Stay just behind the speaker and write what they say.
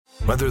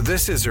Whether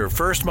this is her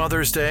first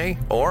Mother's Day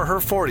or her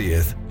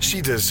 40th, she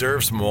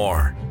deserves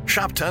more.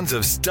 Shop tons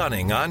of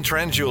stunning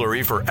on-trend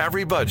jewelry for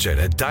every budget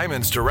at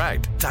Diamonds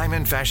Direct.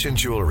 Diamond fashion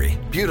jewelry,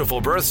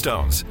 beautiful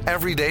birthstones,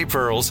 everyday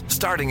pearls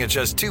starting at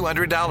just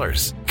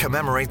 $200.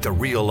 Commemorate the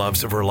real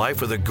loves of her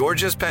life with a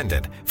gorgeous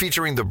pendant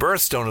featuring the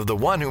birthstone of the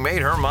one who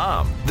made her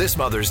mom. This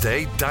Mother's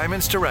Day,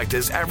 Diamonds Direct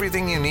is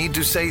everything you need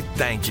to say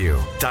thank you.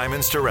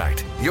 Diamonds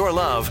Direct. Your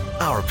love,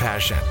 our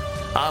passion.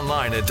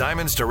 Online at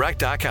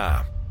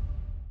diamondsdirect.com.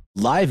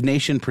 Live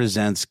Nation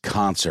presents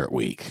Concert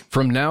Week.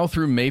 From now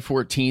through May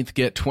 14th,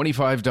 get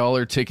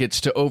 $25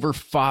 tickets to over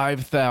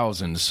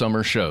 5,000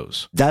 summer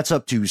shows. That's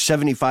up to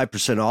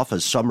 75% off a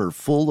summer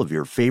full of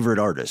your favorite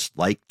artists,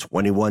 like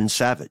 21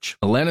 Savage,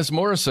 Alanis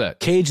Morissette,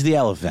 Cage the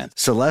Elephant,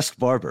 Celeste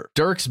Barber,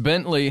 Dierks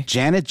Bentley,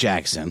 Janet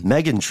Jackson,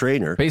 Meghan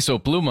Trainor, Peso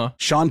Pluma,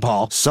 Sean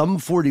Paul, Sum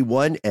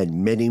 41,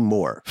 and many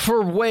more.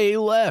 for way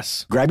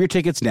less. Grab your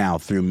tickets now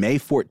through May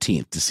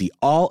 14th to see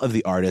all of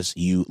the artists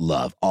you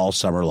love all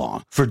summer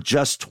long. For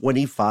just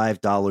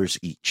 $25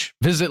 each.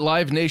 Visit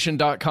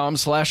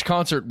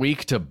livenation.com/Concert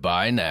Week to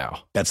buy now.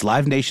 That's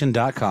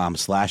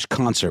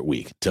livenation.com/Concert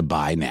Week to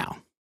buy now.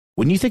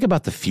 When you think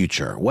about the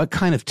future, what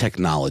kind of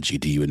technology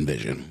do you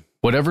envision?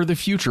 Whatever the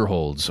future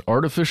holds,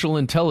 artificial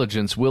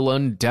intelligence will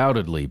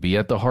undoubtedly be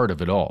at the heart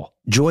of it all.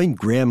 Join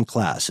Graham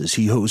Class as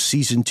he hosts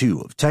Season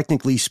 2 of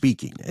Technically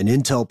Speaking, an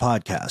Intel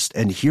podcast,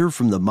 and hear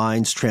from the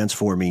minds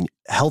transforming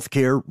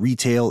healthcare,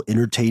 retail,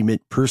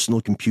 entertainment, personal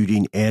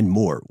computing, and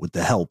more with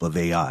the help of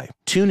AI.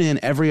 Tune in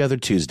every other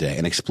Tuesday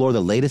and explore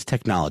the latest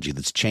technology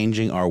that's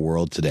changing our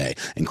world today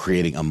and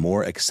creating a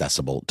more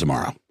accessible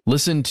tomorrow.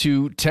 Listen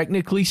to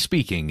Technically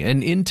Speaking,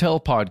 an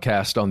Intel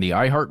podcast on the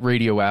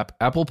iHeartRadio app,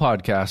 Apple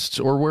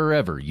Podcasts, or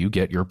wherever you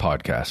get your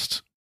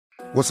podcasts.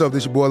 What's up,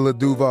 this your boy Lil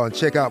Duval, and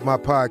check out my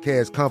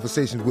podcast,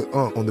 Conversations with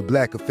Unc, on the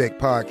Black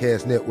Effect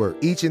Podcast Network.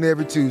 Each and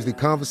every Tuesday,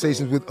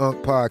 Conversations with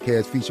Unc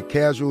podcast feature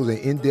casuals and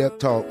in-depth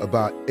talk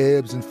about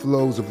ebbs and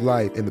flows of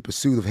life and the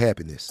pursuit of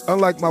happiness.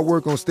 Unlike my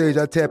work on stage,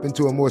 I tap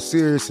into a more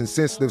serious and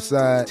sensitive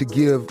side to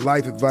give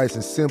life advice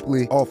and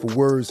simply offer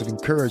words of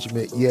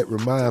encouragement, yet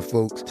remind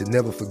folks to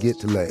never forget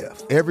to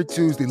laugh. Every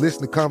Tuesday,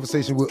 listen to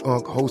Conversation with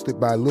Unc, hosted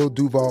by Lil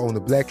Duval on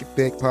the Black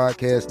Effect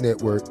Podcast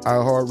Network,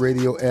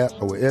 iHeartRadio app,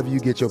 or wherever you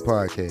get your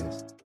podcasts.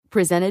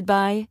 Presented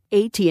by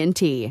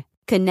AT&T.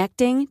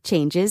 Connecting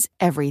changes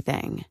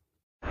everything.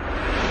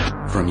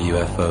 From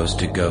UFOs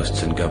to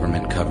ghosts and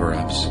government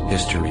cover-ups,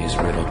 history is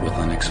riddled with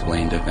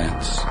unexplained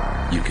events.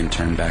 You can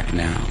turn back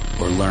now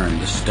or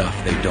learn the stuff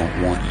they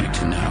don't want you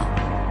to know.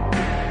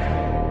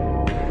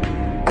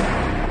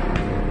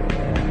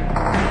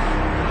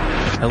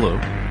 Hello.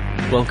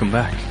 Welcome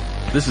back.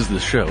 This is the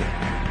show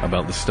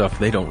about the stuff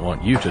they don't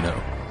want you to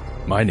know.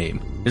 My name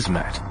is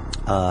Matt.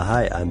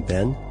 Hi, I'm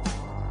Ben.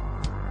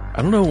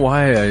 I don't know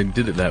why I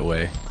did it that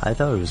way. I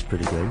thought it was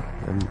pretty good.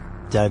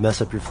 Did I mess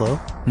up your flow?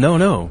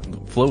 No. The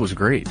flow was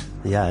great.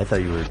 Yeah, I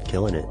thought you were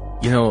killing it.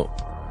 You know,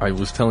 I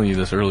was telling you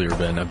this earlier,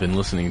 Ben. I've been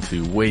listening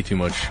to way too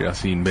much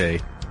Yasin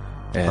Bey.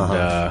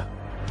 And,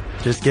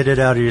 just get it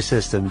out of your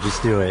system.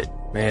 Just do it.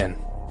 Man,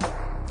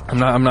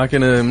 I'm not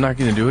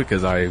gonna do it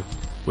because I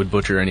would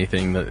butcher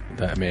anything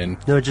that man.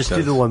 No, just does.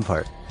 do the one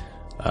part.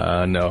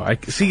 No. I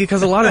see,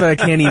 because a lot of it I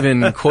can't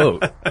even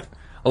quote.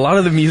 A lot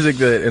of the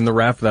music and the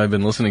rap that I've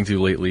been listening to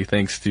lately,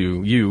 thanks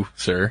to you,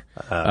 sir,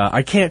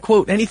 I can't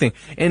quote anything,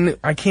 and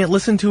I can't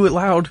listen to it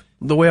loud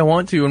the way I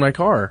want to in my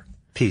car.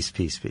 Peace.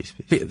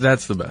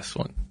 That's the best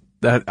one.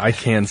 That I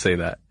can say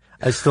that.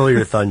 I stole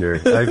your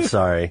thunder. I'm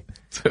sorry.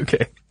 It's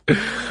okay.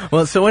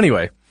 Well, so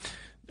anyway,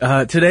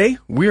 today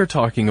we are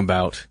talking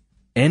about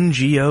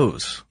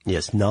NGOs.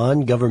 Yes,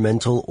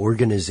 non-governmental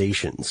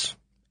organizations.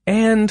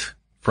 And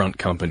front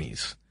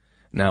companies.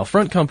 Now,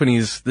 front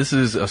companies, this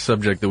is a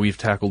subject that we've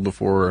tackled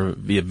before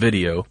via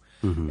video,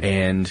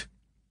 and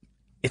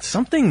it's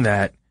something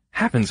that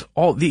happens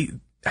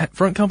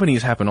front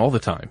companies happen all the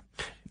time.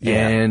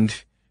 Yeah.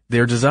 And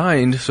they're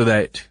designed so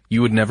that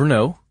you would never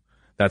know.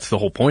 That's the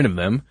whole point of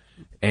them.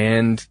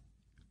 And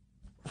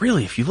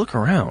really, if you look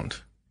around,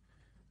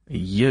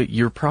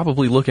 you're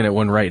probably looking at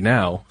one right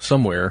now,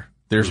 somewhere.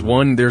 There's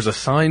there's a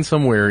sign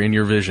somewhere in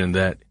your vision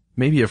that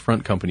may be a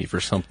front company for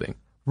something.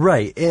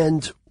 Right,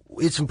 and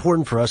it's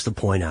important for us to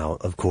point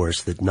out, of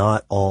course, that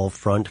not all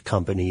front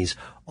companies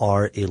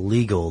are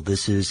illegal.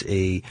 This is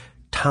a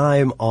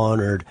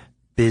time-honored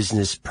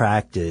business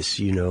practice.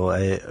 You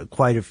know,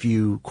 quite a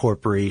few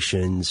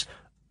corporations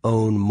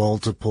own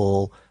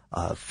multiple,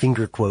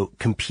 finger quote,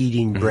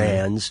 competing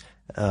brands,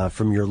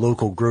 from your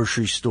local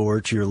grocery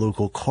store to your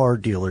local car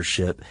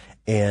dealership.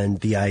 And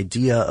the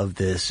idea of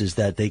this is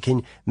that they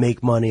can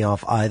make money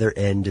off either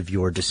end of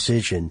your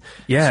decision.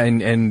 Yeah,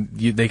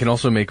 they can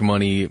also make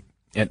money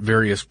at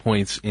various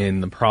points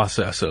in the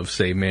process of,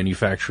 say,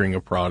 manufacturing a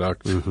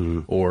product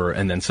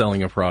and then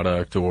selling a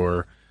product,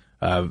 or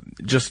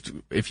just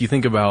if you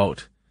think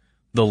about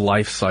the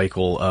life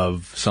cycle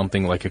of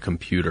something like a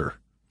computer.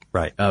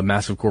 Right. A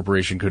massive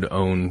corporation could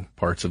own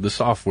parts of the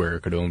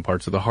software, could own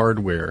parts of the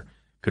hardware,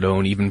 could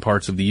own even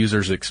parts of the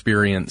user's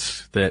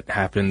experience that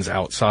happens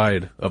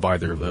outside of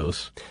either of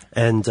those.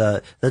 And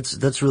that's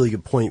a really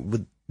good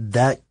point.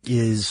 That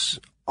is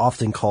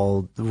often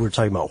called, we're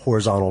talking about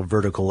horizontal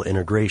vertical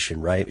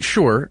integration, right?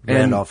 Sure.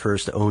 Randolph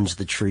Hearst owns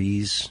the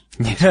trees.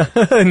 Yeah,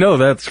 no,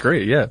 that's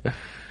great, yeah. And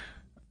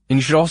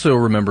you should also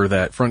remember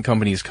that front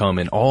companies come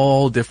in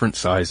all different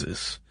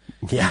sizes.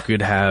 Yeah. You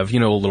could have, a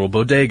little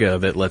bodega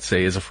that, let's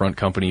say, is a front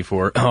company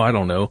for, I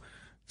don't know,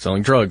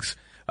 selling drugs.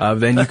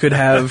 Then you could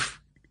have,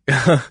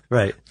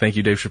 right. Thank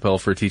you, Dave Chappelle,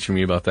 for teaching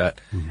me about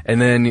that. And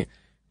then,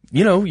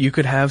 you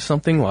could have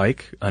something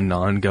like a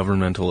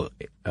non-governmental,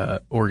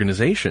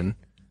 organization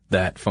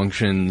that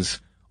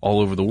functions all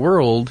over the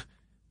world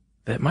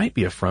that might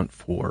be a front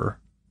for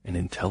an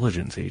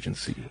intelligence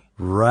agency.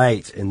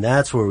 Right. And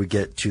that's where we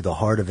get to the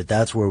heart of it.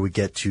 That's where we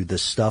get to the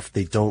stuff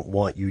they don't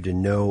want you to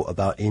know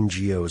about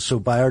NGOs. So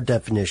by our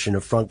definition,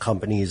 a front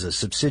company is a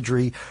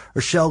subsidiary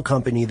or shell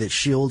company that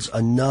shields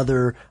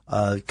another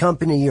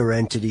company or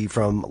entity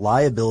from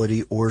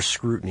liability or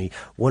scrutiny.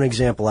 One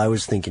example I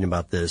was thinking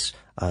about this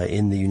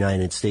in the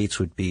United States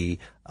would be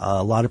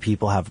a lot of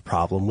people have a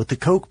problem with the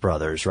Koch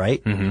brothers,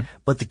 right? Mm-hmm.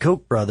 But the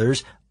Koch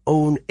brothers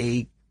own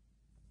a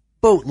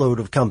boatload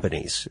of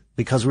companies.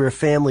 Because we're a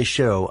family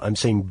show, I'm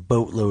saying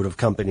boatload of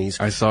companies.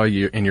 I saw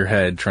you in your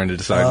head trying to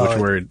decide which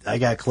word. I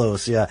got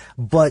close, yeah.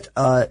 But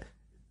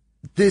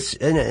this,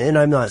 and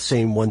I'm not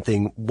saying one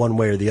thing one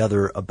way or the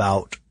other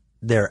about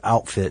their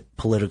outfit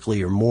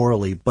politically or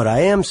morally, but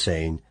I am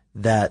saying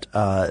that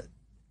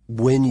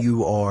when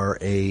you are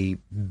a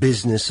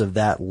business of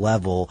that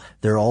level,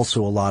 there are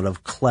also a lot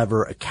of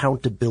clever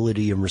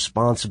accountability and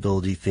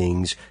responsibility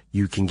things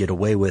you can get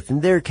away with.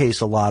 In their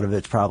case, a lot of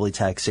it's probably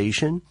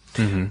taxation.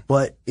 Mm-hmm.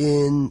 But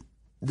in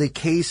the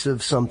case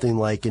of something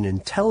like an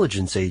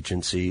intelligence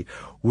agency,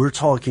 we're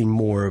talking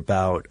more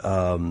about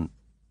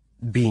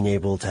being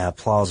able to have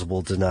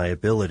plausible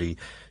deniability.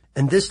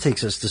 And this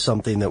takes us to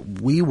something that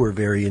we were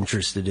very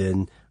interested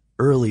in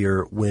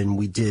earlier when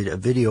we did a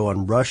video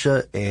on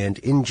Russia and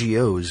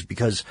NGOs,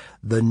 because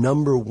the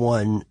number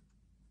one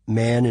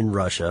man in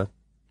Russia,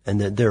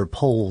 and there are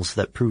polls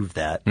that prove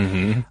that,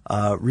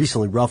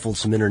 recently ruffled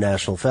some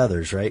international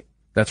feathers, right?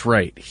 That's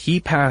right. He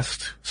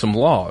passed some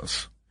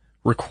laws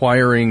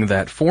requiring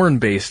that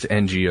foreign-based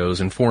NGOs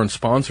and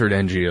foreign-sponsored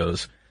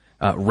NGOs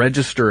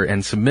register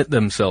and submit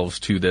themselves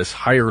to this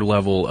higher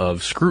level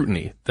of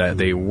scrutiny that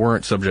they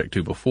weren't subject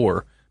to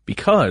before,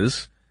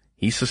 because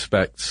he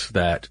suspects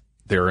that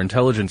there are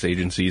intelligence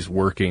agencies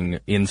working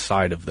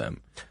inside of them.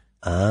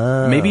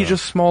 Maybe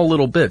just small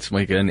little bits,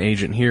 like an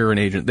agent here, an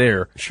agent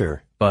there.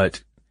 Sure.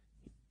 But,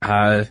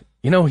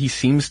 he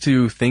seems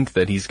to think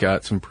that he's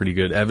got some pretty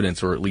good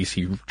evidence, or at least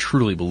he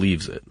truly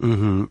believes it.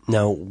 Mm-hmm.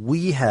 Now,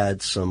 we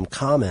had some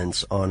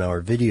comments on our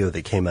video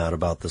that came out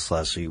about this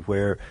last week,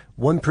 where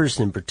one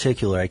person in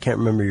particular, I can't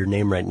remember your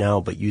name right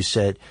now, but you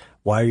said,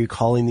 why are you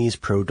calling these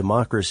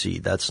pro-democracy?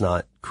 That's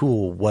not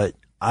cool. What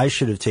I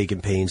should have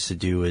taken pains to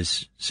do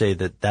is say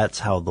that that's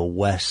how the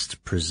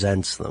West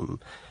presents them.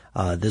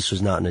 This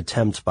was not an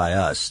attempt by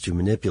us to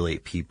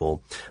manipulate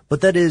people,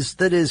 but that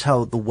is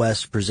how the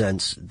West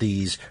presents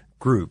these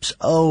groups.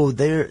 Oh,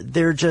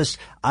 they're just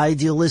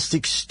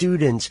idealistic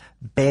students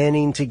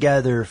banding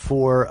together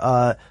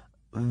for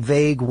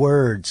vague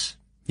words.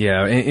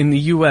 Yeah, in the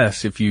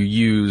U.S., if you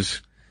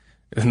use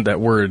that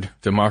word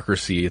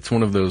democracy, it's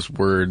one of those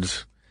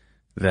words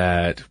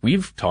that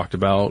we've talked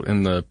about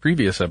in the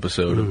previous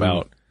episode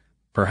about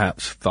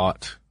perhaps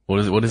thought. What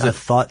is it? A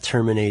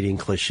thought-terminating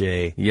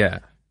cliche. Yeah.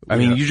 I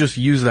mean, you just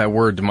use that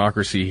word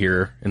democracy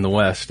here in the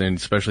West, and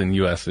especially in the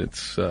U.S.,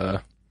 it's,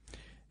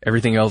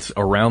 everything else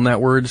around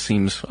that word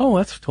seems,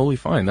 that's totally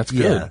fine. That's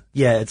good.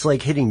 Yeah, it's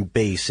like hitting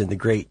base in the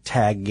great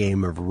tag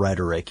game of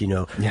rhetoric,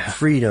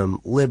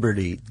 freedom,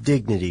 liberty,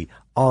 dignity,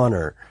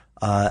 honor.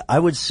 I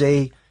would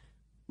say,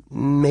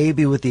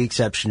 maybe with the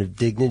exception of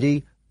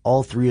dignity,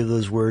 all three of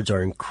those words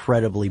are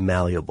incredibly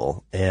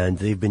malleable, and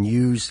they've been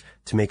used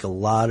to make a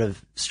lot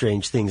of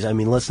strange things. I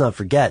mean, let's not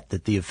forget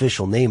that the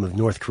official name of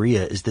North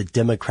Korea is the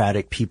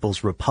Democratic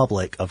People's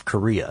Republic of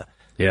Korea.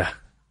 Yeah,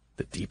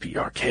 the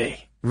DPRK.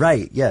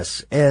 Right,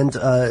 yes. And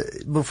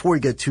before we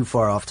get too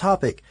far off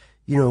topic,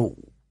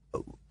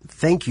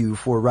 thank you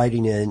for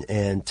writing in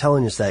and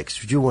telling us that,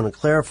 because we do want to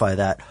clarify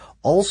that.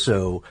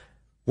 Also,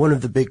 one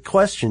of the big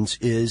questions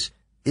is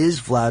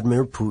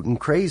Vladimir Putin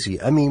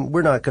crazy? I mean,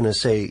 we're not going to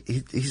say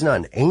he's not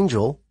an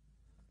angel,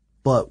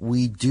 but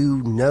we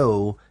do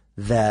know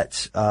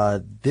that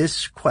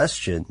this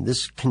question,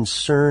 this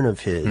concern of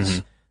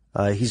his,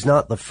 he's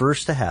not the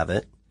first to have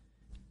it,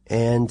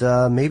 and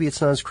maybe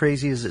it's not as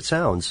crazy as it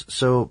sounds.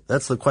 So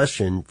that's the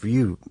question for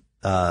you.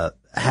 Have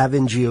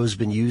NGOs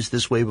been used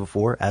this way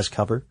before as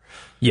cover?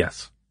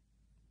 Yes.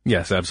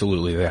 Yes,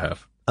 absolutely they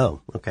have.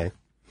 Oh, okay.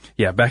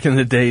 Yeah, back in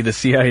the day, the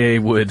CIA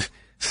would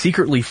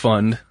secretly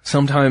fund.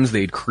 Sometimes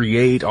they'd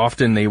create.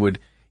 Often they would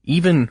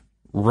even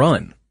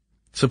run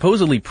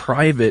supposedly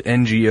private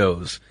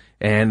NGOs,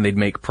 and they'd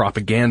make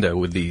propaganda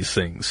with these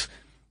things.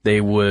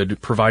 They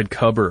would provide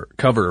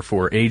cover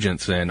for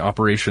agents and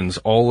operations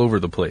all over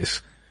the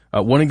place.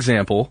 One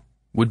example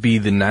would be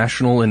the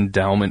National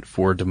Endowment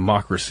for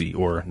Democracy,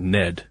 or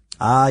NED.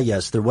 Ah,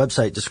 yes. Their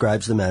website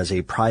describes them as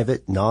a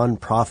private,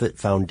 non-profit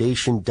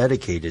foundation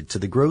dedicated to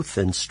the growth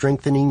and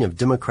strengthening of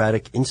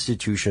democratic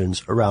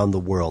institutions around the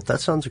world. That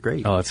sounds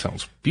great. Oh, that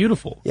sounds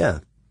beautiful. Yeah.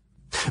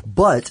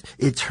 But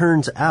it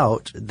turns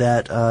out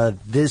that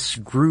this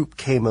group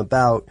came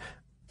about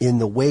in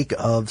the wake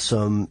of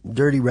some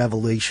dirty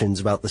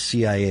revelations about the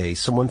CIA.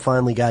 Someone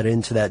finally got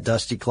into that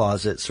dusty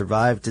closet,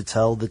 survived to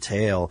tell the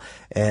tale,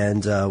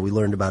 and we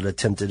learned about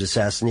attempted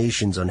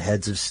assassinations on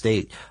heads of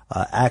state,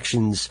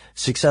 actions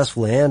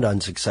successful and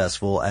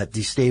unsuccessful at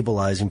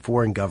destabilizing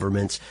foreign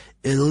governments,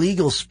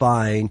 illegal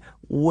spying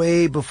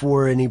way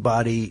before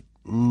anybody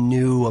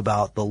knew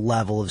about the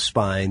level of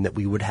spying that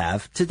we would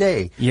have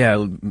today.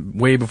 Yeah,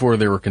 way before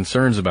there were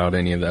concerns about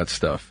any of that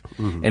stuff.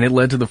 Mm-hmm. And it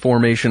led to the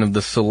formation of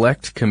the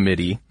Select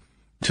Committee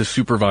to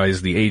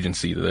supervise the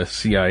agency, the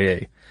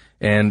CIA.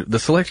 And the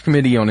Select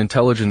Committee on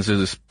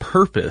Intelligence's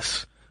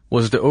purpose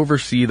was to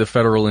oversee the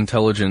federal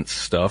intelligence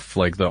stuff,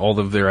 like all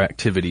of their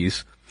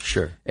activities.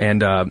 Sure.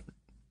 And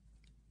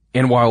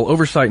while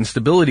oversight and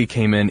stability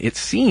came in, it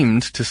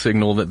seemed to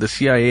signal that the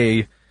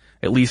CIA,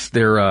 at least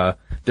their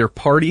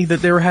party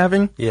that they were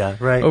having,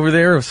 over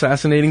there,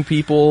 assassinating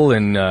people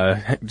and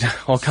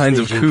all kinds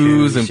of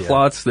coups and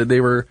plots that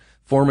they were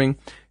forming,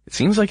 it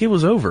seems like it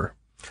was over.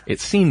 It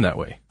seemed that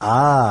way.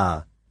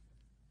 But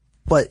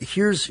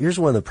here's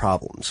one of the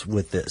problems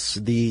with this.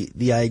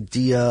 The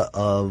idea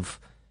of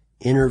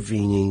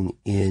intervening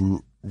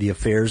in the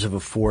affairs of a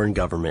foreign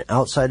government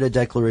outside of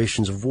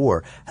declarations of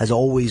war has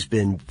always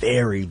been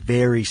very,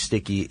 very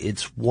sticky.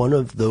 It's one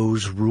of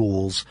those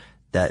rules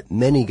that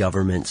many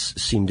governments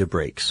seem to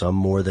break, some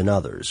more than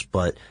others.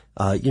 But,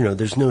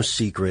 there's no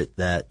secret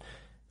that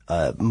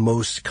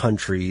most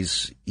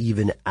countries,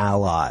 even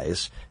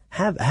allies,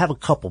 have a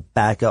couple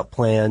backup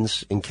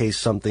plans in case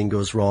something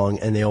goes wrong,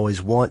 and they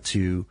always want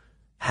to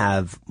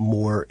have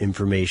more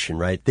information,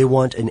 right? They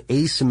want an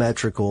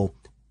asymmetrical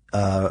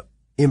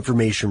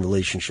information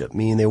relationship,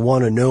 meaning they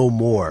want to know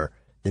more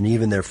than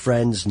even their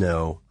friends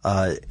know,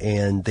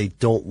 and they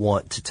don't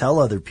want to tell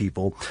other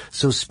people.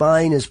 So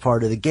spying is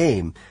part of the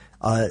game.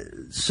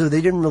 So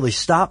they didn't really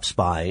stop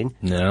spying.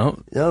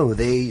 No,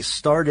 they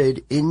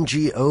started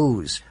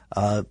NGOs,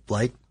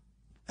 like,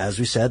 as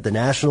we said, the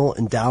National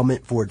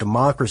Endowment for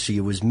Democracy.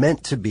 It was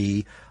meant to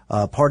be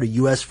part of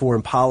U.S.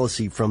 foreign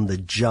policy from the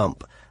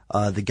jump.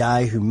 The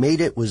guy who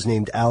made it was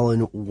named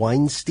Alan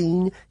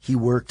Weinstein. He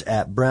worked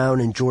at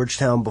Brown and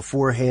Georgetown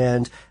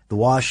beforehand, the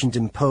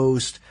Washington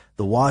Post,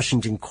 the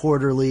Washington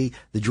Quarterly,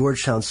 the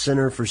Georgetown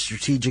Center for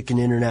Strategic and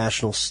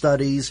International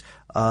Studies,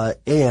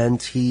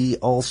 and he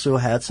also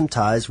had some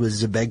ties with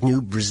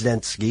Zbigniew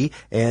Brzezinski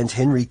and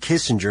Henry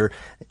Kissinger.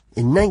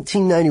 In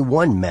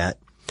 1991, Matt,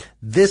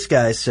 this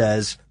guy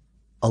says,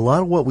 a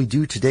lot of what we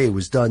do today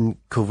was done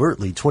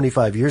covertly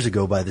 25 years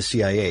ago by the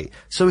CIA.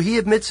 So he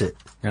admits it.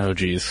 Oh,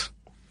 geez.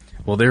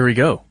 Well, there we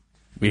go.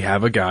 We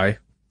have a guy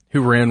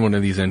who ran one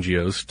of these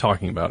NGOs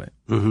talking about it.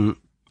 Mm-hmm.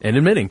 And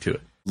admitting to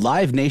it.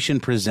 Live Nation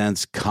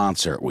presents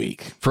Concert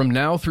Week. From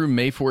now through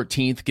May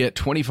 14th, get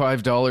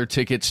 $25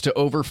 tickets to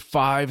over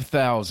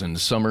 5,000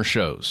 summer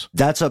shows.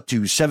 That's up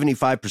to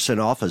 75%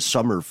 off a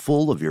summer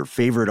full of your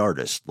favorite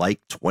artists,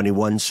 like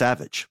 21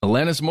 Savage,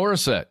 Alanis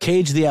Morissette,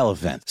 Cage the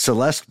Elephant,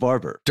 Celeste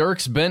Barber,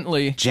 Dierks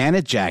Bentley,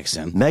 Janet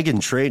Jackson,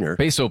 Meghan Trainor,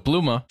 Peso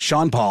Pluma,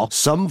 Sean Paul,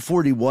 Sum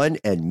 41,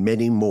 and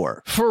many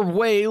more. For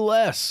way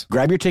less.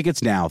 Grab your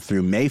tickets now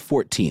through May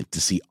 14th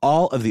to see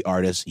all of the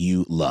artists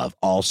you love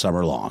all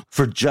summer long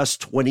for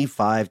just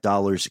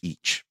 $25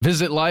 each.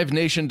 Visit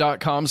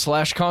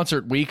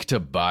livenation.com/Concert Week to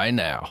buy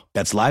now.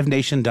 That's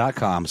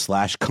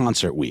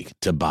livenation.com/Concert Week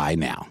to buy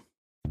now.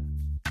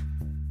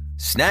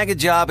 Snag a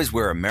Job is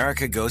where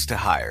America goes to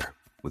hire,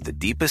 with the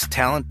deepest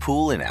talent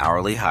pool in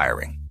hourly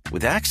hiring.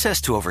 With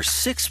access to over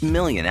 6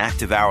 million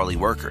active hourly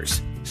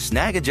workers,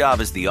 Snag a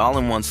Job is the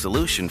all-in-one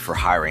solution for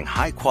hiring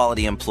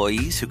high-quality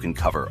employees who can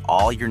cover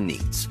all your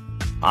needs.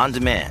 On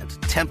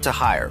demand, temp to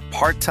hire,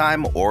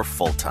 part-time or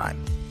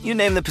full-time. You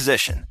name the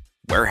position.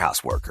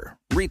 Warehouse worker,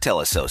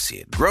 retail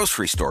associate,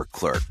 grocery store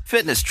clerk,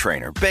 fitness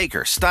trainer,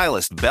 baker,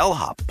 stylist,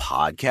 bellhop,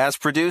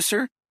 podcast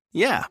producer?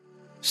 Yeah,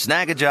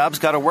 Snag a Job's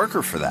got a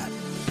worker for that.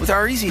 With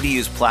our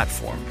easy-to-use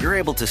platform, you're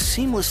able to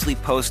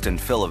seamlessly post and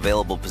fill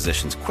available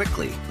positions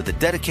quickly with a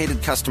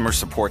dedicated customer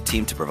support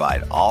team to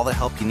provide all the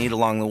help you need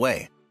along the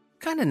way.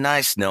 Kinda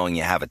nice knowing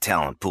you have a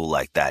talent pool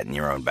like that in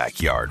your own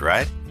backyard,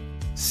 right?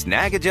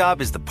 Snag a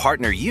Job is the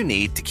partner you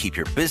need to keep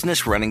your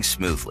business running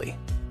smoothly.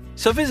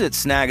 So visit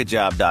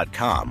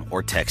snagajob.com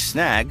or text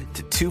snag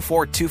to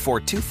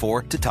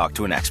 242424 to talk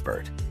to an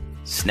expert.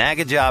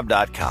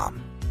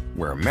 Snagajob.com,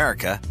 where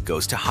America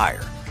goes to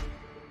hire.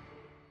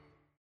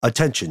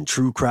 Attention,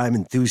 true crime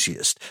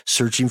enthusiast,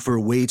 searching for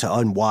a way to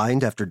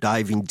unwind after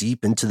diving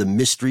deep into the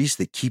mysteries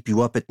that keep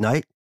you up at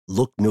night?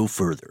 Look no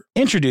further.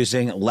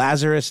 Introducing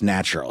Lazarus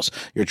Naturals,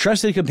 your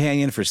trusted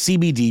companion for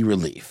CBD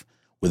relief.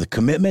 With a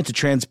commitment to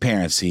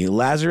transparency,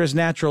 Lazarus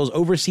Naturals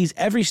oversees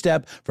every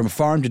step from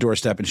farm to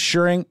doorstep,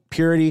 ensuring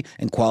purity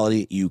and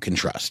quality you can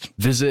trust.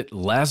 Visit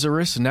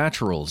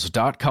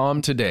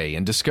LazarusNaturals.com today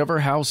and discover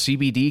how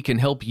CBD can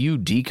help you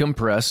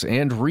decompress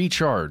and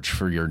recharge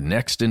for your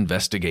next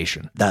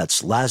investigation.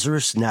 That's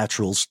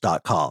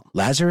LazarusNaturals.com.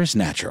 Lazarus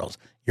Naturals,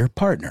 your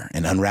partner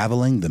in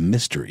unraveling the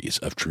mysteries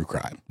of true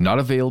crime. Not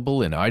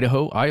available in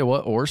Idaho, Iowa,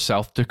 or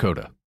South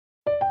Dakota.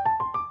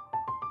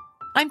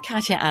 I'm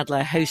Katya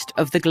Adler, host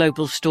of The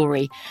Global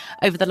Story.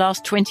 Over the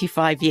last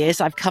 25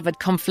 years, I've covered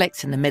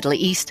conflicts in the Middle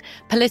East,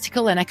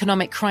 political and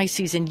economic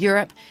crises in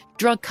Europe,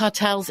 drug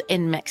cartels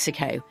in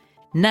Mexico.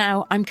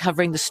 Now I'm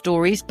covering the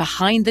stories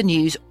behind the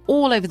news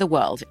all over the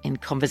world in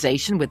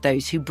conversation with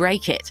those who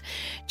break it.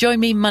 Join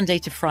me Monday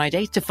to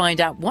Friday to find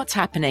out what's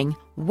happening,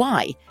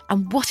 why,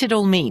 and what it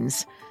all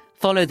means.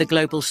 Follow The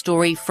Global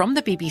Story from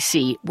the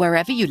BBC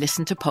wherever you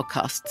listen to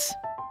podcasts.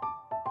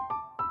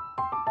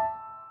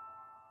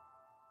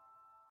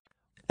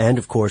 And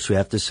of course, we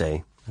have to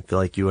say, I feel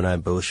like you and I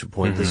both should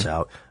point this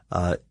out.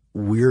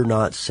 We're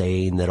not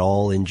saying that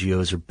all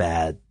NGOs are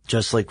bad.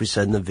 Just like we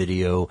said in the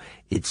video,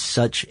 it's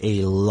such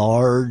a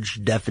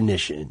large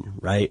definition,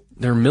 right?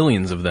 There are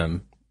millions of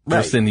them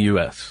just in the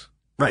U.S.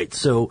 Right.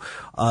 So,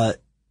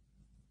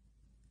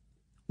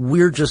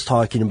 we're just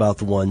talking about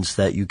the ones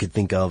that you could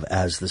think of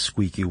as the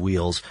squeaky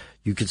wheels.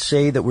 You could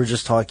say that we're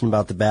just talking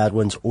about the bad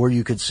ones, or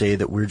you could say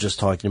that we're just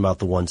talking about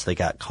the ones that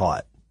got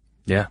caught.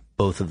 Yeah.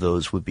 Both of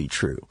those would be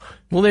true.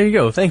 Well, there you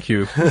go. Thank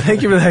you.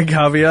 Thank you for that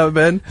caveat,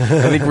 Ben.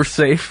 I think we're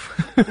safe.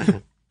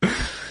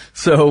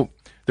 So,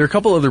 there are a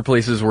couple other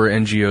places where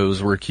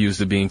NGOs were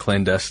accused of being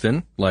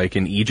clandestine, like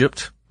in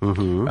Egypt,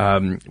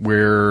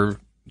 where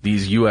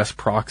these U.S.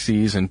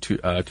 proxies in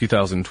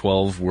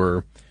 2012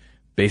 were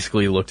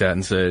basically looked at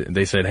and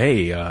said,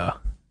 hey, there's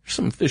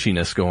some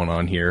fishiness going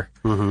on here.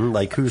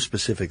 Like who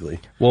specifically?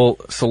 Well,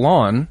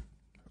 Salon,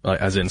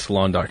 as in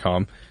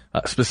Salon.com,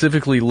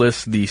 specifically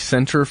lists the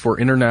Center for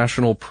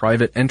International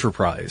Private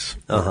Enterprise,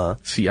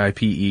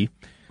 CIPE,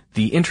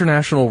 the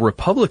International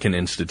Republican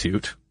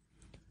Institute,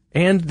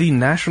 and the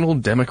National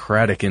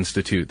Democratic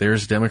Institute.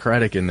 There's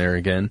Democratic in there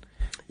again.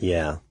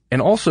 Yeah.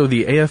 And also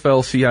the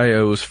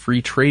AFL-CIO's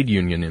Free Trade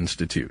Union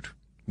Institute,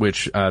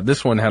 which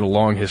this one had a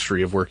long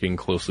history of working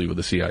closely with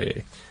the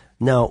CIA.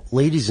 Now,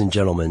 ladies and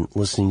gentlemen,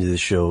 listening to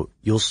this show,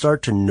 you'll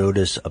start to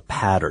notice a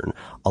pattern.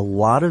 A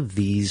lot of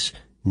these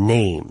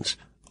names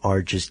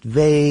are just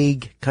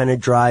vague, kind of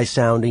dry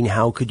sounding.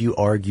 How could you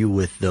argue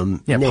with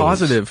them? Yeah,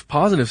 names?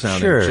 positive sounding,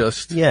 sure.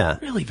 just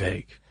really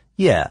vague.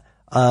 Yeah.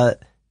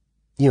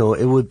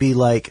 It would be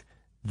like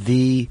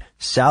the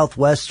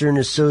Southwestern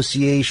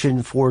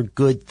Association for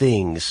Good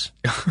Things,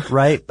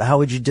 right? How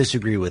would you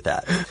disagree with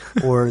that?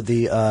 Or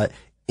the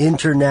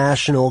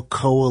International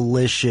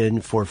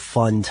Coalition for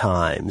Fun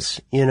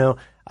Times,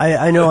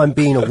 I know I'm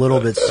being a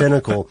little bit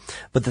cynical,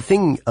 but the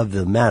thing of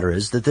the matter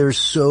is that there's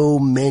so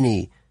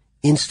many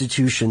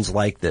institutions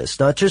like this,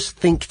 not just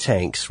think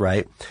tanks,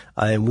 right?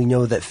 And we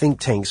know that think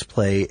tanks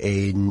play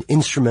an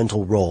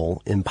instrumental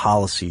role in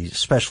policy,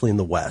 especially in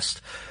the West.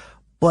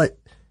 But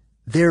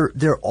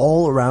they're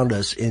all around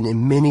us, and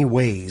in many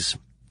ways,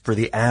 for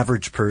the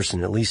average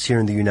person, at least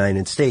here in the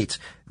United States,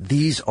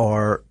 these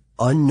are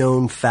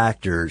unknown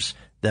factors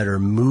that are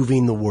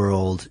moving the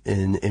world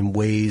in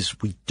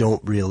ways we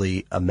don't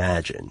really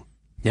imagine.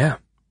 Yeah.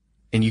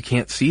 And you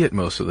can't see it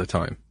most of the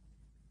time.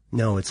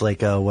 No, it's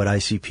like what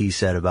ICP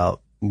said about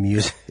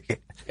music.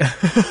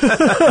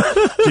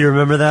 Do you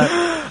remember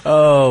that?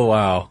 Oh,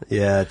 wow.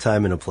 Yeah,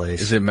 time and a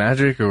place. Is it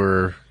magic,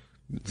 or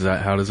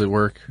how does it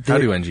work? How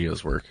do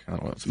NGOs work? I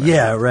don't know. It's magic.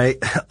 Yeah,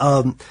 right.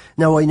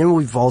 Now, I know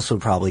we've also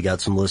probably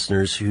got some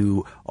listeners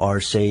who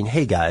are saying,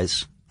 hey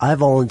guys, I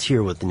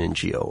volunteer with an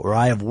NGO, or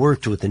I have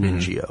worked with an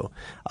NGO.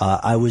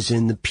 I was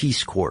in the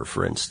Peace Corps,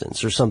 for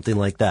instance, or something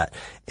like that.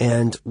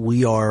 And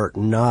we are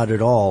not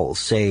at all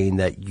saying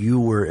that you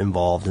were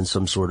involved in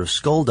some sort of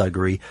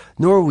skullduggery,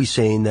 nor are we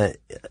saying that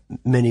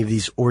many of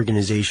these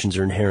organizations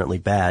are inherently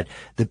bad.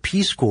 The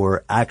Peace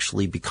Corps,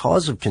 actually,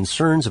 because of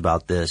concerns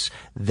about this,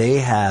 they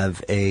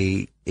have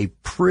a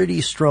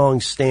pretty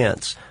strong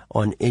stance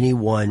on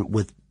anyone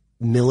with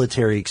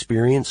military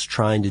experience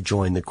trying to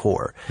join the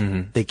Corps.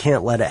 They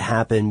can't let it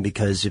happen,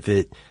 because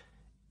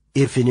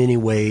if in any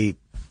way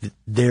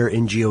their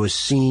NGO is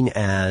seen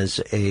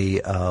as a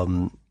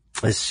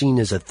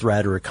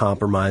threat or a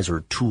compromise or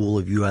a tool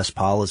of U.S.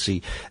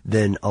 policy,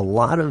 then a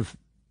lot of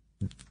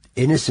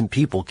innocent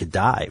people could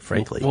die,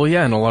 frankly. Well,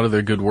 yeah, and a lot of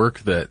their good work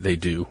that they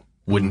do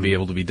wouldn't be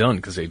able to be done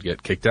because they'd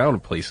get kicked out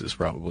of places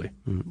probably.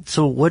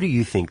 So what do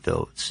you think,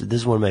 though? This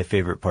is one of my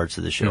favorite parts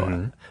of the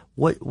show.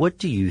 What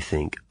do you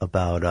think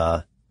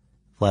about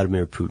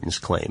Vladimir Putin's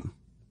claim?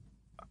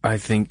 I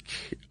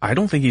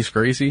don't think he's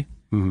crazy.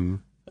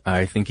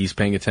 I think he's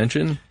paying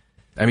attention.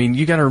 I mean,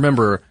 you got to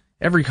remember,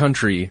 every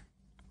country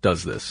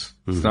does this.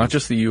 It's not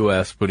just the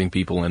U.S. putting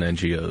people in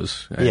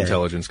NGOs and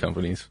intelligence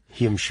companies.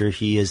 I'm sure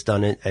he has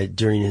done it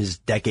during his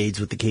decades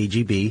with the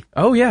KGB.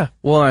 Oh, yeah.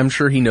 Well, I'm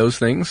sure he knows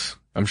things.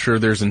 I'm sure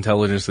there's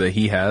intelligence that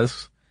he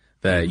has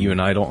that you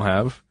and I don't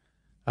have.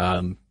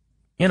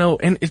 You know,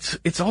 and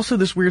it's also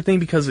this weird thing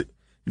because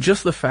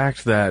just the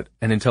fact that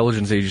an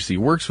intelligence agency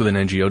works with an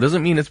NGO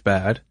doesn't mean it's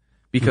bad,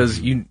 because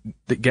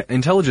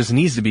intelligence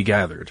needs to be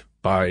gathered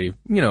by,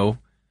 you know,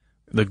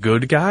 the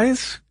good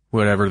guys,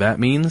 whatever that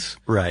means.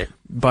 Right.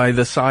 By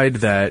the side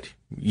that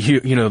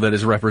you know, that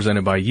is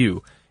represented by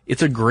you.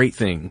 It's a great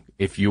thing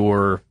if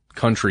your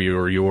country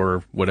or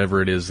your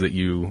whatever it is that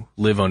you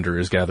live under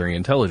is gathering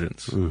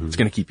intelligence. It's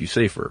going to keep you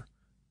safer,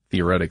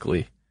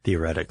 theoretically.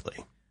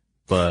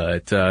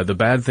 But the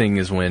bad thing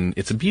is when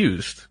it's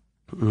abused.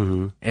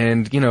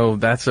 And, you know,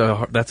 that's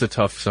a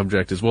tough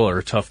subject as well, or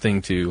a tough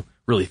thing to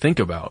really think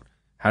about.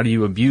 How do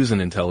you abuse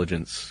an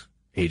intelligence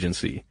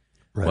agency?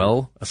 Right.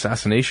 Well,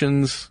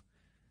 assassinations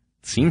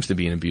seems to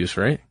be an abuse,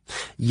 right?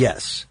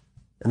 Yes.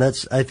 And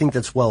I think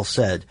that's well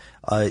said.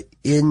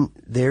 In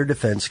their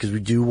defense, because we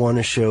do want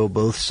to show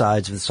both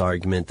sides of this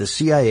argument, the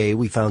CIA,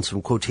 we found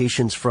some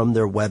quotations from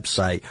their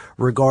website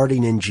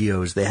regarding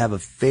NGOs. They have a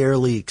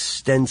fairly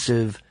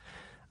extensive,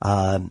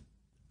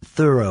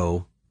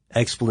 thorough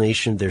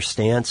explanation of their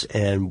stance,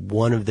 and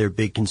one of their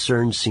big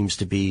concerns seems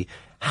to be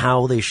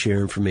how they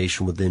share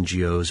information with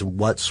NGOs and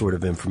what sort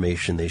of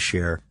information they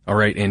share. All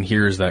right, and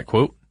here's that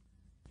quote.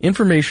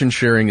 Information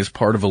sharing is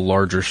part of a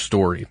larger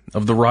story,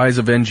 of the rise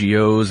of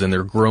NGOs and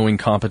their growing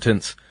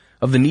competence,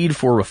 of the need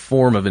for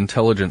reform of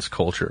intelligence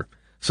culture,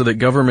 so that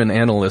government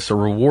analysts are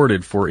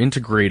rewarded for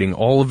integrating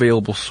all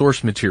available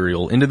source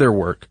material into their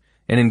work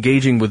and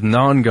engaging with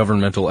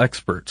non-governmental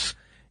experts,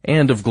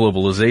 and of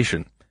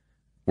globalization,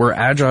 where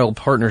agile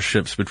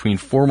partnerships between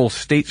formal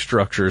state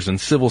structures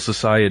and civil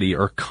society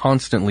are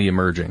constantly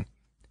emerging.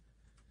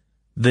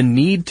 The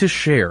need to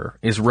share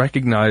is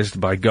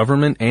recognized by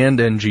government and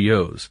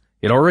NGOs.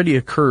 It already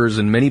occurs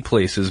in many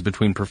places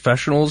between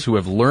professionals who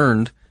have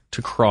learned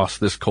to cross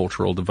this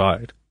cultural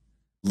divide.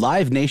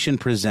 Live Nation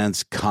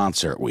presents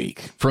Concert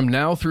Week. From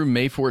now through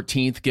May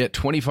 14th, get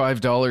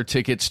 $25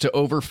 tickets to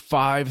over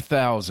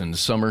 5,000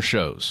 summer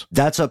shows.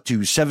 That's up to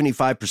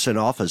 75%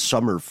 off a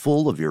summer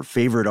full of your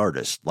favorite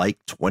artists, like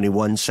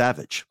 21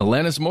 Savage,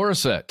 Alanis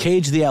Morissette,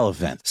 Cage the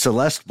Elephant,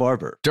 Celeste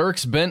Barber,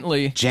 Dierks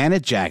Bentley,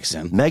 Janet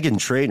Jackson, Meghan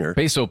Trainor,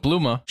 Peso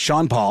Pluma,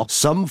 Sean Paul,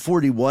 Sum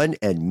 41,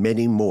 and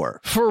many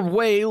more. For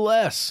way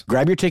less.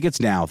 Grab your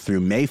tickets now through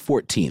May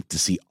 14th to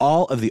see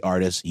all of the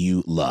artists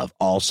you love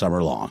all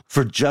summer long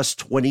for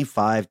just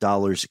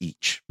 $25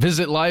 each.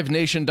 Visit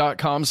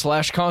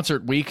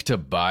livenation.com/Concert Week to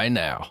buy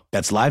now.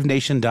 That's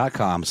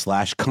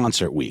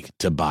livenation.com/Concert Week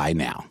to buy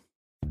now.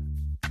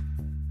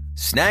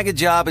 Snag a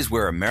Job is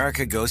where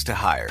America goes to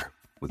hire,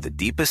 with the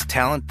deepest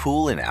talent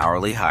pool in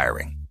hourly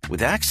hiring.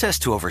 With access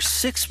to over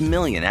 6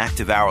 million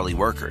active hourly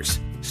workers,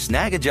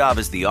 Snag a Job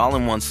is the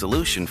all-in-one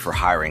solution for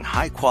hiring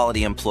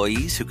high-quality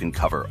employees who can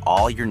cover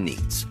all your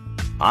needs.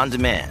 On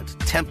demand,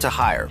 temp to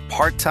hire,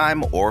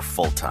 part-time or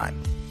full-time.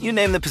 You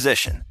name the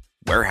position.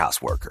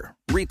 Warehouse worker,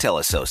 retail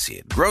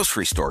associate,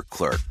 grocery store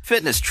clerk,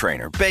 fitness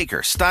trainer,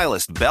 baker,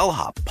 stylist,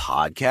 bellhop,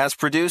 podcast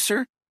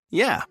producer.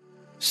 Yeah,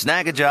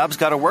 Snag a Job's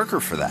got a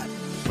worker for that.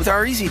 With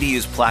our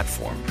easy-to-use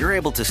platform, you're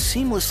able to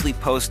seamlessly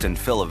post and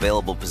fill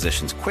available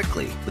positions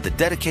quickly with a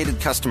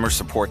dedicated customer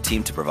support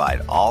team to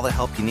provide all the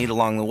help you need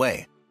along the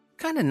way.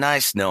 Kind of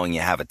nice knowing you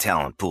have a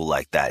talent pool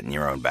like that in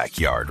your own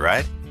backyard,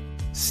 right?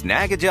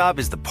 Snag a Job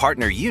is the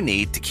partner you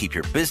need to keep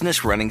your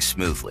business running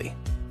smoothly.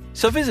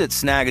 So visit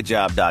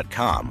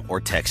snagajob.com or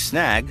text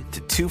snag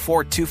to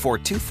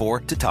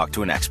 242424 to talk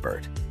to an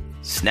expert.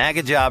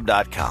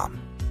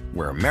 Snagajob.com,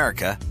 where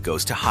America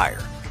goes to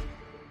hire.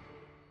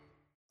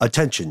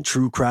 Attention,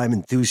 true crime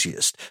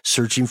enthusiast,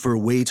 searching for a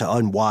way to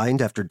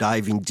unwind after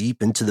diving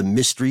deep into the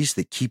mysteries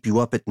that keep you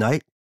up at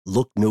night?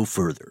 Look no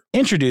further.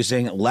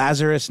 Introducing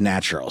Lazarus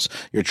Naturals,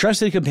 your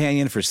trusted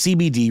companion for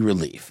CBD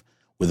relief.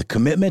 With a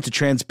commitment to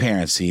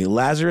transparency,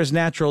 Lazarus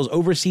Naturals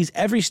oversees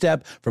every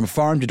step from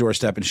farm to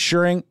doorstep,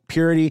 ensuring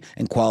purity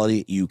and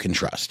quality you can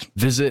trust.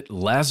 Visit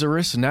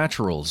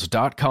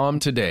LazarusNaturals.com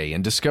today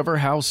and discover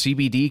how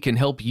CBD can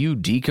help you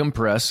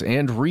decompress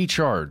and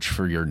recharge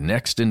for your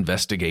next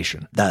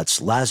investigation. That's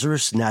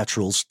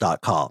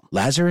LazarusNaturals.com.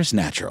 Lazarus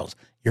Naturals,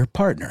 your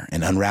partner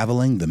in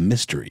unraveling the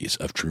mysteries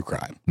of true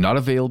crime. Not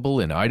available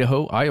in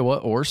Idaho, Iowa,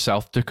 or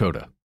South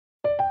Dakota.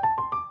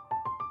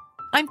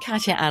 I'm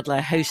Katya Adler,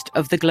 host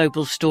of The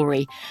Global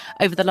Story.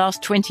 Over the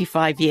last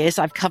 25 years,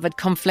 I've covered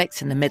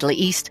conflicts in the Middle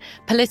East,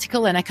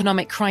 political and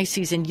economic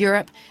crises in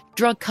Europe,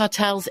 drug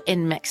cartels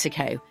in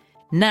Mexico.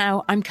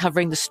 Now I'm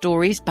covering the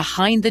stories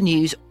behind the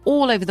news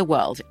all over the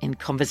world in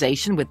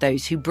conversation with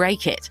those who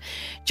break it.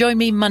 Join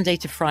me Monday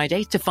to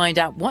Friday to find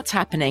out what's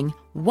happening,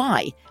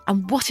 why,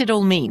 and what it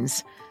all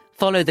means.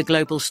 Follow The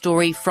Global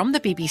Story from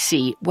the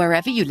BBC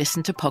wherever you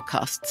listen to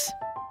podcasts.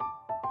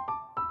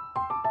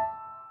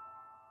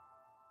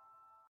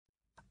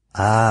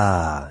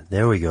 Ah,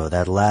 there we go.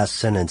 That last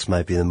sentence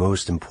might be the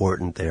most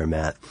important there,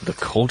 Matt. The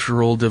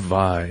cultural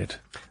divide.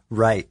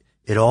 Right.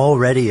 It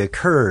already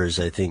occurs,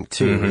 I think,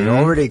 too. Mm-hmm. It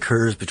already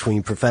occurs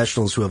between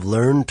professionals who have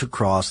learned to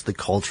cross the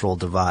cultural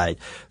divide.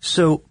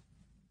 So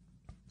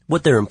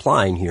what they're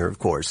implying here, of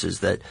course,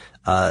 is that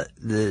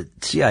The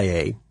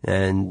CIA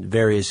and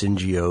various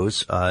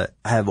NGOs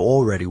have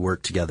already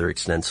worked together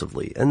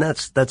extensively, and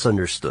that's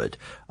understood.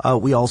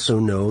 We also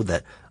know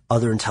that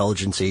other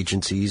intelligence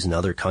agencies in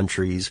other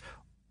countries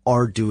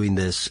are doing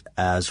this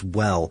as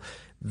well.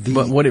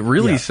 But what it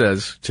really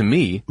says to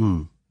me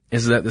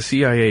is that the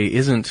CIA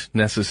isn't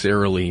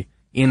necessarily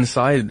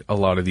inside a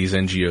lot of these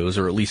NGOs,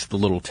 or at least the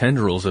little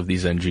tendrils of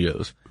these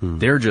NGOs.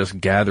 They're just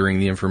gathering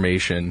the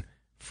information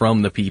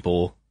from the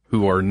people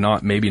who are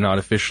maybe not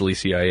officially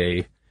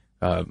CIA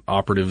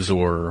operatives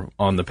or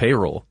on the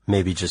payroll.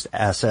 Maybe just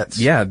assets.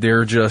 Yeah,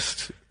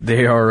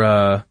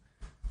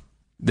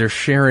 they're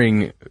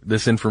sharing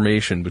this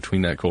information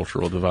between that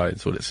cultural divide,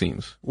 is what it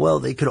seems. Well,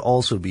 they could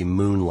also be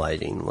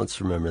moonlighting.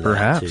 Let's remember that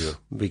Perhaps. too.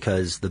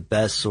 Because the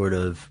best sort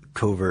of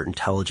covert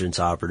intelligence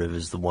operative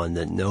is the one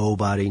that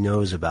nobody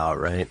knows about,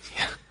 right?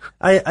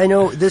 Yeah. I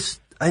know this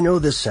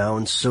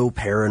sounds so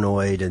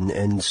paranoid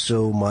and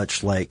so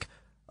much like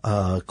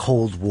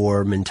Cold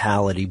War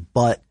mentality,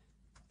 but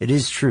it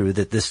is true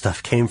that this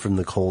stuff came from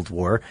the Cold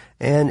War,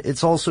 and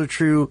it's also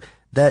true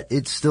that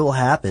it still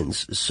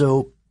happens.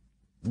 So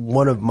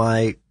one of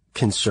my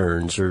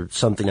concerns, or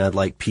something I'd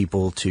like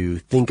people to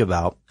think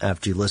about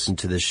after you listen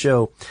to this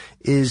show,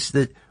 is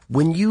that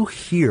when you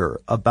hear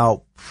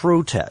about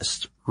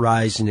protests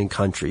rising in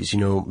countries,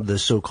 the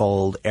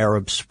so-called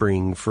Arab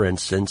Spring, for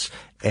instance,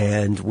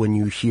 and when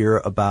you hear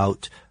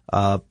about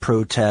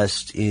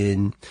protests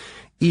in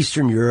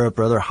Eastern Europe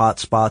or other hot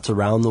spots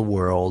around the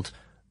world,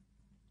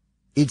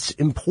 it's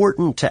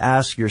important to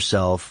ask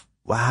yourself,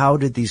 well, how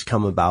did these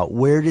come about?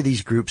 Where do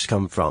these groups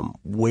come from?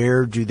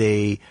 Where do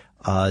they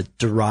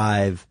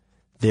derive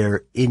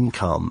their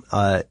income?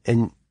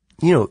 And,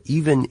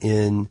 even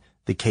in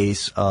the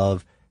case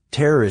of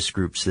terrorist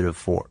groups that have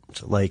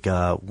formed, like,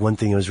 one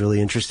thing that was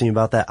really interesting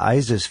about that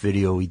ISIS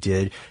video we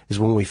did is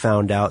when we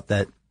found out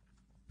that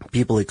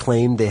people had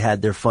claimed they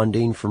had their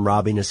funding from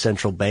robbing a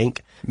central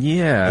bank.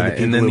 Yeah.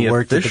 And then the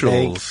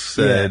officials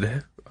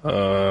said,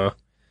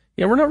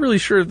 yeah, we're not really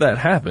sure if that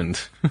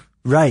happened.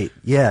 Right.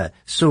 Yeah.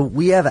 So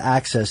we have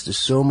access to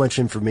so much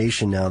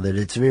information now that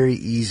it's very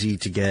easy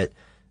to get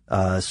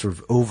sort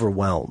of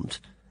overwhelmed.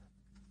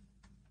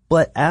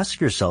 But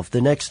ask yourself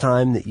the next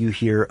time that you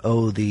hear,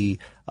 the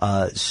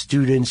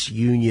Students'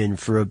 Union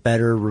for a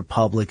Better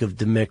Republic of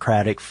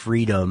Democratic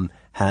Freedom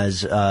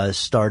has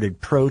started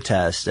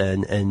protests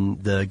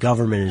and the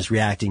government is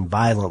reacting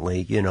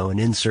violently, an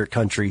insert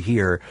country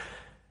here.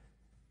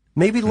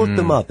 Maybe look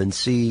them up and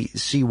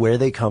see where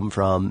they come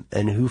from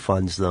and who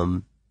funds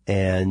them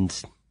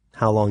and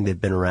how long they've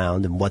been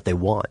around and what they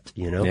want,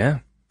 Yeah.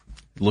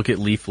 Look at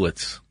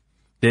leaflets.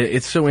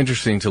 It's so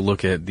interesting to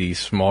look at these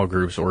small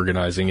groups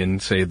organizing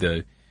and say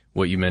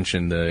what you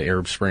mentioned, the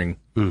Arab Spring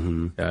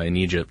in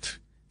Egypt.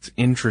 It's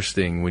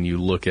interesting when you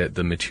look at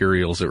the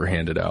materials that were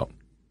handed out.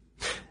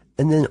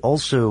 And then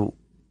also,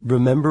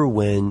 remember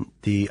when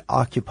the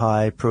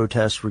Occupy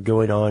protests were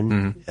going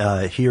on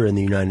here in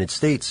the United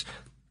States,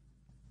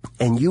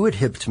 and you had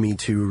hipped me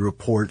to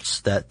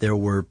reports that there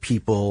were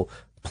people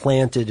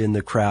planted in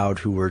the crowd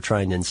who were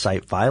trying to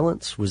incite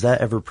violence. Was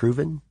that ever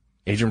proven?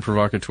 Agent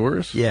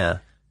provocateurs? Yeah.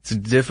 It's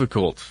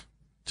difficult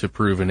to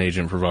prove an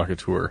agent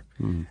provocateur.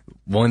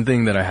 One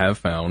thing that I have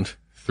found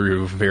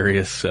through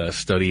various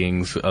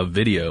studyings of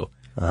video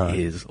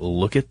is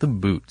look at the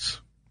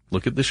boots.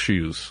 Look at the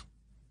shoes.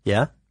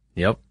 Yeah?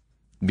 Yep.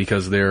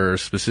 Because there are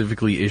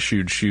specifically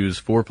issued shoes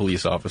for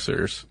police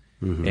officers.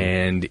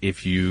 And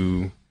if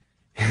you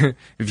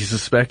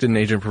suspect an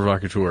agent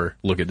provocateur,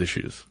 look at the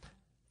shoes.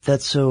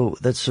 That's so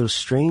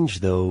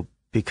strange though,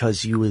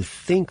 because you would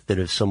think that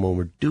if someone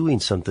were doing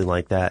something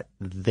like that,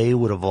 they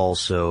would have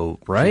also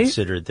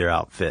considered their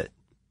outfit.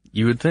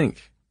 You would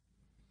think.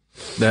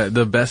 That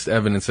the best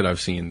evidence that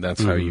I've seen,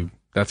 that's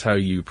how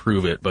you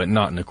prove it, but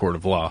not in a court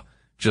of law.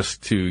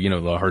 Just to,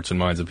 the hearts and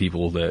minds of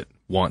people that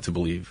want to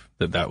believe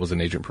that was an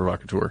agent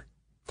provocateur.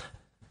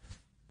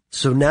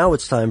 So now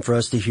it's time for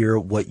us to hear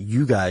what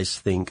you guys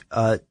think.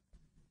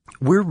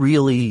 We're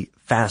really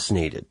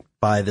fascinated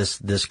by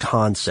this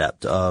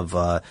concept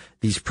of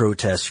these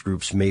protest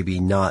groups maybe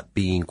not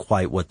being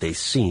quite what they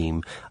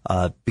seem,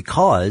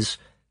 because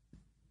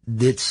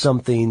it's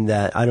something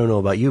that, I don't know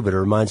about you, but it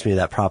reminds me of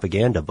that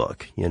propaganda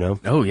book,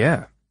 Oh,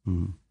 yeah.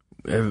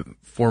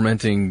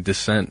 Fomenting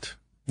dissent.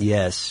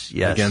 Yes.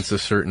 Against a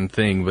certain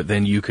thing, but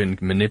then you can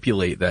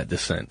manipulate that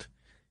dissent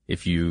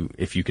if you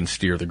can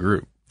steer the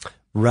group.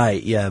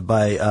 Right, yeah,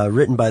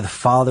 written by the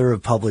father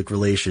of public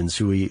relations,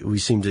 who we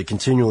seem to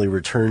continually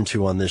return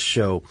to on this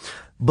show.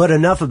 But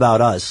enough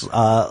about us.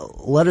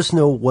 Let us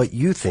know what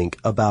you think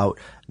about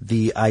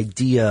the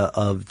idea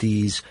of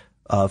these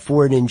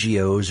foreign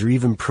NGOs or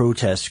even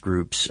protest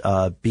groups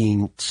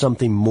being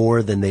something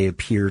more than they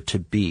appear to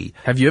be.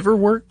 Have you ever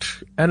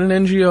worked at an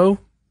NGO?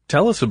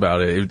 Tell us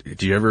about it.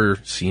 Do you ever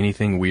see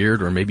anything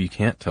weird, or maybe you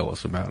can't tell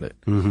us about it?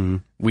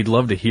 We'd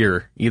love to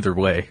hear either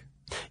way.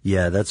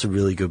 Yeah, that's a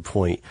really good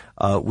point.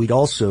 We'd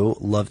also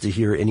love to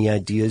hear any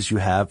ideas you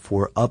have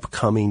for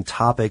upcoming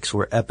topics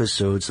or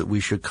episodes that we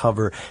should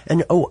cover.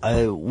 And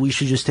we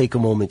should just take a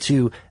moment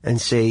too and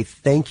say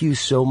thank you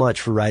so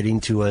much for writing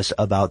to us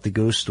about the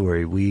ghost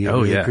story. We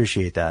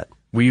appreciate that.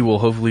 We will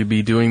hopefully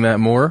be doing that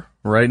more,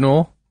 right,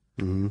 Noel?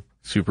 Mm-hmm.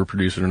 Super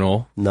producer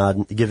Noel.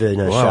 Giving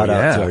a shout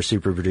out to our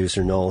super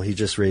producer Noel. He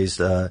just raised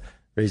a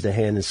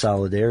hand in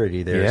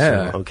solidarity there.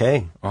 Yeah. So,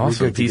 okay.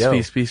 Awesome. Peace.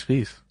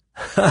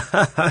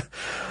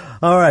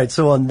 All right.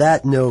 So on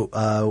that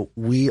note,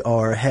 we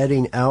are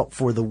heading out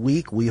for the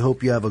week. We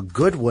hope you have a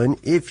good one.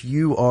 If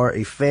you are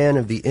a fan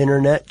of the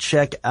internet,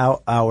 check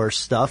out our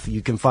stuff.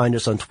 You can find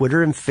us on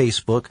Twitter and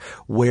Facebook,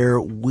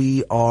 where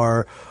we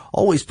are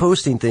always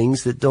posting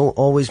things that don't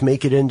always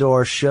make it into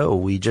our show.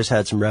 We just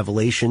had some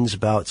revelations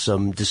about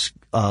some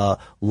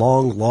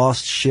long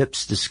lost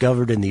ships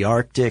discovered in the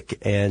Arctic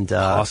and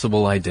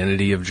possible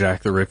identity of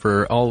Jack the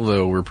Ripper,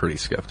 although we're pretty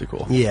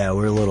skeptical. Yeah,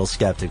 we're a little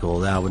skeptical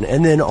of that one.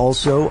 And then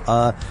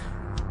also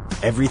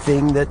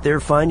everything that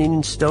they're finding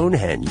in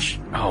Stonehenge.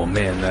 Oh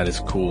man, that is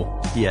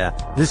cool. Yeah,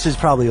 this is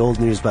probably old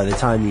news by the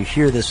time you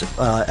hear this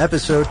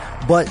episode,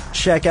 but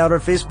check out our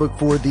Facebook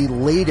for the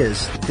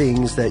latest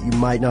things that you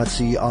might not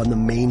see on the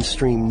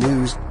mainstream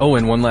news. Oh,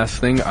 and one last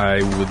thing,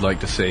 I would like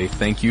to say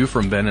thank you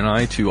from Ben and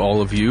I to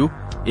all of you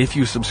if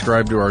you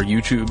subscribe to our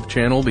YouTube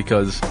channel,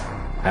 because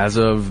as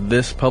of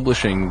this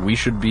publishing, we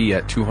should be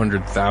at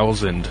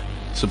 200,000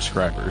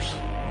 subscribers.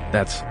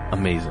 That's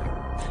amazing.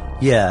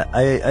 Yeah,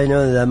 I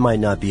know that might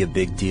not be a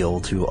big deal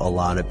to a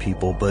lot of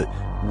people, but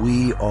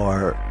we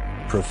are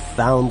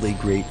profoundly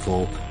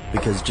grateful,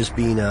 because just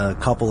being a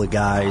couple of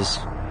guys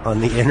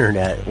on the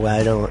internet,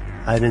 I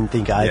didn't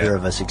think either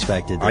of us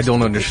expected this. I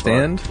don't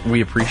understand. We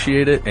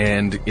appreciate it,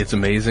 and it's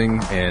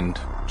amazing, and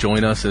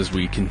join us as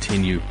we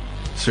continue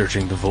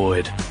searching the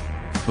void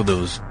for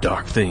those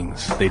dark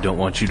things they don't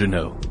want you to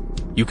know.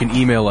 You can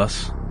email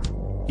us.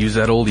 Use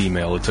that old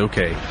email. It's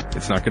okay.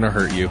 It's not going to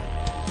hurt you.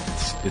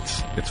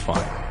 It's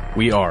fine.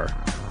 We are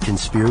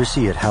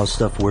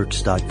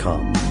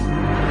conspiracy@howstuffworks.com.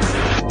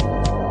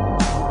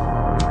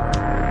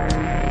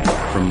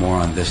 For more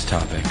on this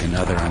topic and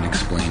other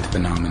unexplained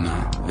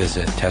phenomena,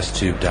 visit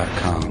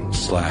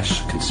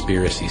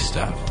testtube.com/conspiracy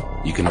stuff.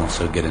 You can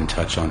also get in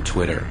touch on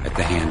Twitter at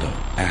the handle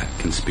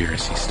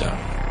 @conspiracystuff.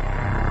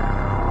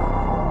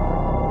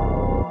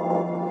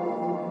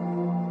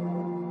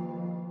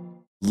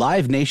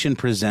 Live Nation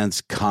presents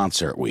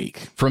Concert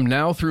Week. From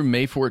now through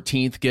May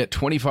 14th, get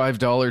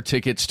 $25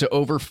 tickets to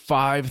over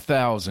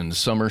 5,000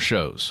 summer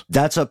shows.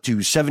 That's up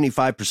to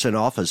 75%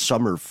 off a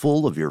summer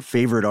full of your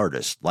favorite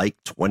artists, like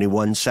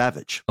 21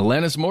 Savage,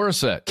 Alanis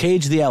Morissette,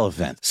 Cage the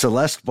Elephant,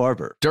 Celeste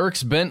Barber,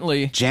 Dierks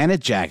Bentley, Janet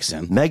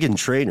Jackson, Meghan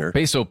Trainor,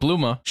 Peso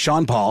Pluma,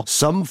 Sean Paul,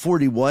 Sum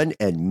 41,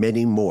 and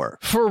many more.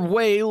 For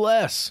way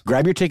less.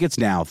 Grab your tickets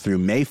now through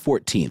May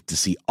 14th to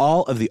see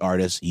all of the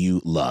artists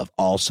you love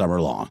all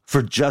summer long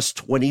for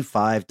just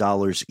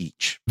 $25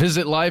 each.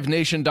 Visit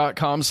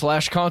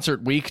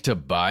livenation.com/concert week to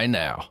buy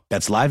now.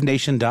 That's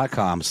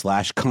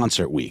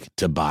livenation.com/concert week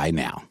to buy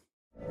now.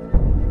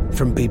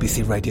 From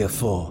BBC Radio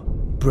 4,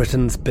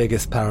 Britain's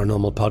biggest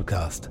paranormal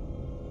podcast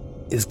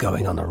is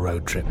going on a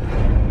road trip.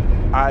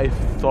 I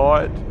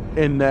thought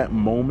in that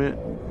moment,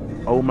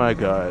 oh my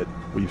God,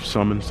 we've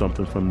summoned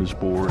something from this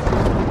board.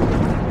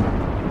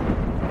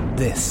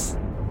 This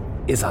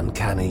is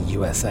Uncanny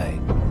USA.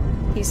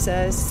 He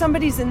says,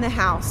 somebody's in the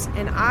house,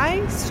 and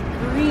I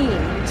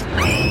screamed.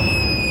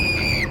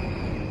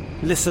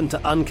 Listen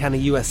to Uncanny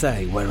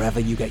USA wherever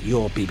you get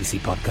your BBC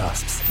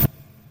podcasts,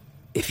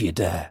 if you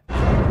dare.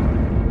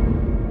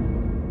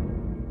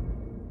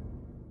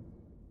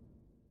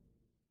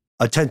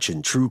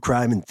 Attention, true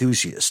crime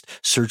enthusiast,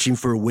 searching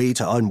for a way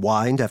to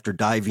unwind after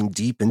diving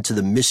deep into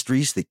the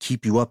mysteries that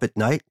keep you up at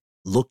night?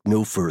 Look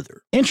no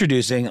further.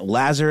 Introducing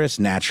Lazarus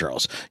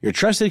Naturals, your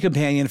trusted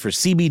companion for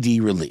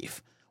CBD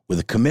relief. With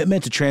a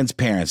commitment to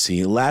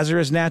transparency,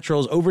 Lazarus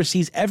Naturals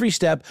oversees every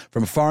step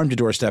from farm to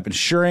doorstep,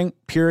 ensuring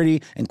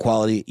purity and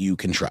quality you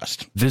can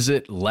trust.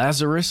 Visit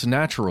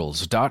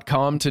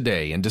LazarusNaturals.com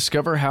today and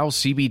discover how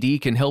CBD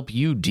can help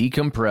you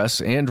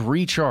decompress and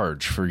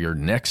recharge for your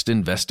next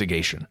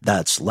investigation.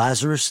 That's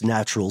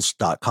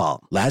LazarusNaturals.com.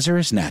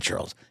 Lazarus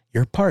Naturals,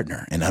 your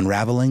partner in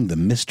unraveling the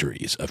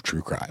mysteries of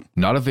true crime.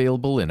 Not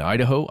available in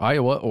Idaho,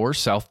 Iowa, or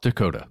South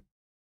Dakota.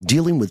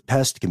 Dealing with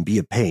pests can be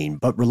a pain,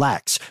 but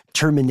relax.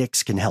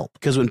 Terminix can help.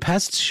 Because when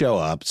pests show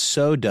up,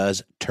 so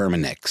does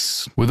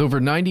Terminix. With over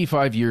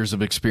 95 years of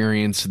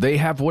experience, they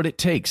have what it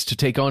takes to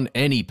take on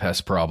any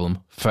pest problem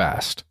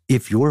fast.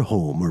 If your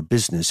home or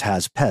business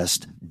has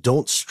pests,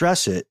 don't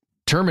stress it.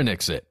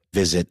 Terminix it.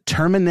 Visit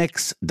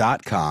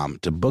Terminix.com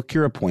to book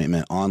your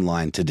appointment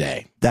online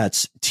today.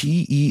 That's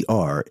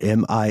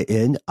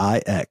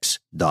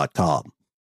TERMINIX.com.